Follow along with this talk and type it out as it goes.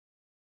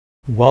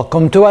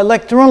Welcome to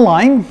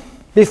ilectureonline.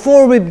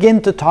 Before we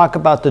begin to talk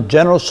about the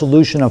general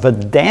solution of a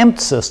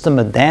damped system,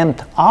 a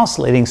damped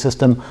oscillating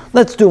system,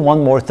 let's do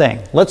one more thing.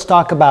 Let's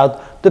talk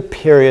about the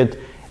period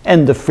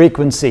and the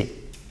frequency.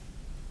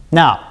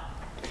 Now,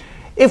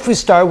 if we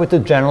start with the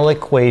general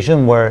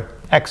equation where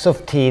x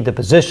of t, the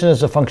position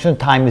as a function of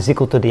time, is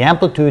equal to the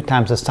amplitude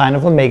times the sine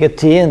of omega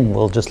t, and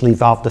we'll just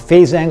leave off the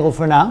phase angle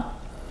for now,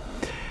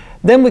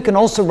 then we can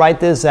also write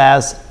this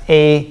as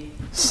a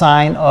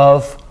sine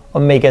of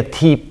omega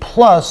t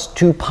plus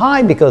 2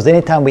 pi, because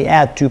anytime we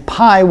add 2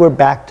 pi, we're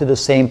back to the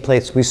same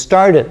place we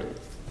started.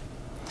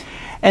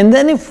 And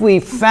then if we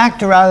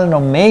factor out an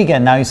omega,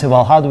 now you say,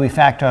 well, how do we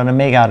factor out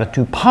omega out of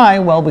 2 pi?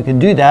 Well, we can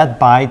do that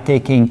by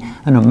taking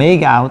an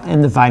omega out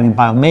and dividing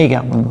by omega.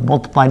 When we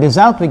multiply this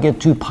out, we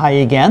get 2 pi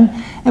again,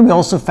 and we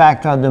also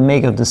factor out the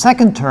omega of the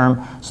second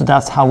term, so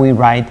that's how we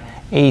write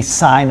a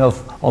sine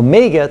of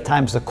omega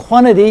times the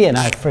quantity, and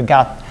I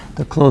forgot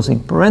the closing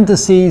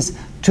parentheses,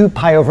 2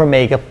 pi over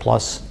omega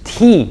plus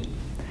t.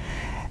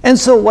 And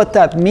so what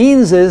that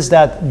means is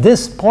that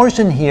this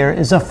portion here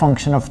is a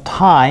function of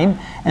time,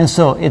 and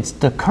so it's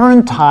the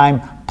current time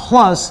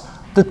plus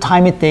the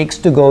time it takes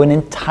to go an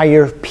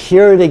entire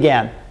period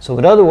again. So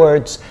in other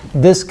words,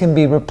 this can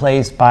be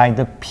replaced by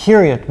the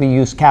period. We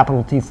use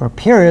capital T for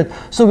period,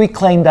 so we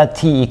claim that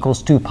t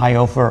equals 2 pi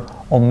over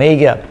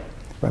omega.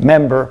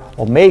 Remember,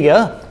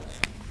 omega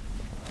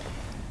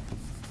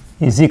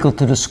is equal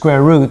to the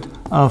square root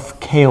of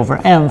k over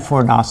m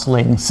for an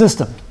oscillating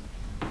system.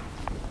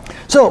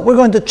 So we're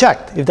going to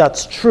check if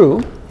that's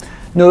true.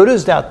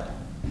 Notice that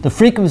the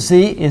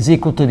frequency is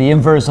equal to the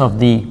inverse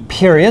of the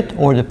period,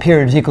 or the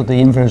period is equal to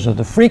the inverse of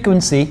the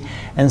frequency.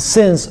 And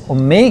since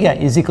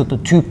omega is equal to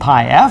 2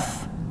 pi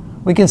f,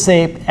 we can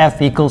say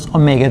f equals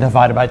omega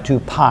divided by 2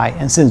 pi.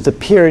 And since the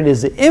period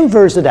is the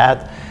inverse of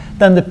that,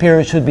 then the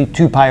period should be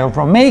 2 pi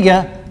over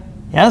omega,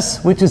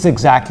 yes, which is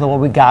exactly what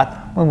we got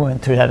when we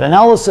went through that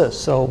analysis.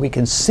 So we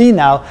can see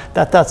now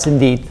that that's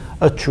indeed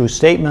a true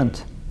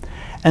statement.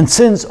 And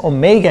since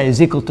omega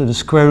is equal to the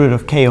square root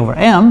of k over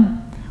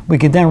m, we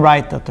can then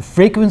write that the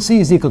frequency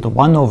is equal to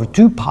 1 over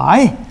 2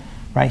 pi,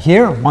 right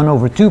here, 1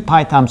 over 2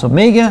 pi times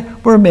omega,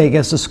 where omega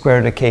is the square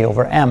root of k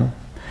over m.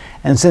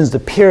 And since the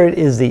period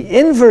is the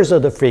inverse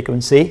of the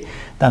frequency,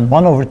 then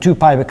 1 over 2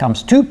 pi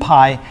becomes 2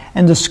 pi,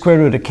 and the square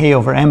root of k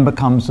over m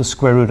becomes the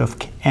square root of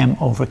m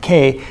over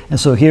k. And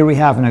so here we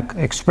have an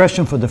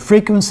expression for the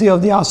frequency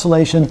of the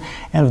oscillation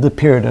and of the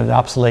period of the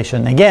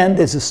oscillation. Again,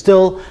 this is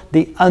still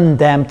the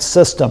undamped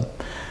system.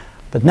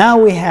 But now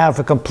we have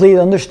a complete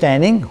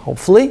understanding,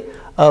 hopefully,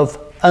 of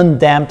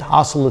undamped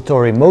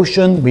oscillatory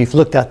motion. We've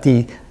looked at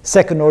the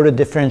second order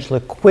differential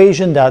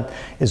equation that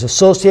is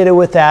associated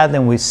with that,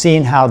 and we've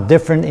seen how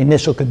different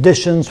initial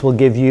conditions will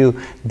give you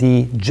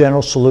the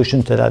general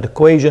solution to that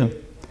equation.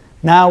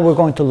 Now we're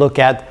going to look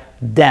at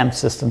damped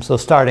systems. So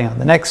starting on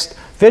the next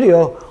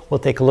video, we'll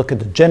take a look at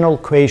the general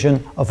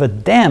equation of a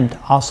damped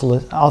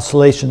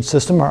oscillation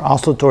system or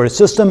oscillatory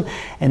system,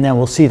 and then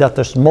we'll see that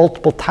there's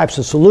multiple types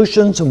of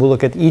solutions, and we'll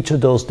look at each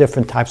of those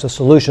different types of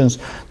solutions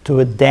to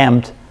a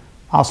damped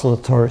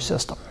oscillatory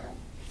system.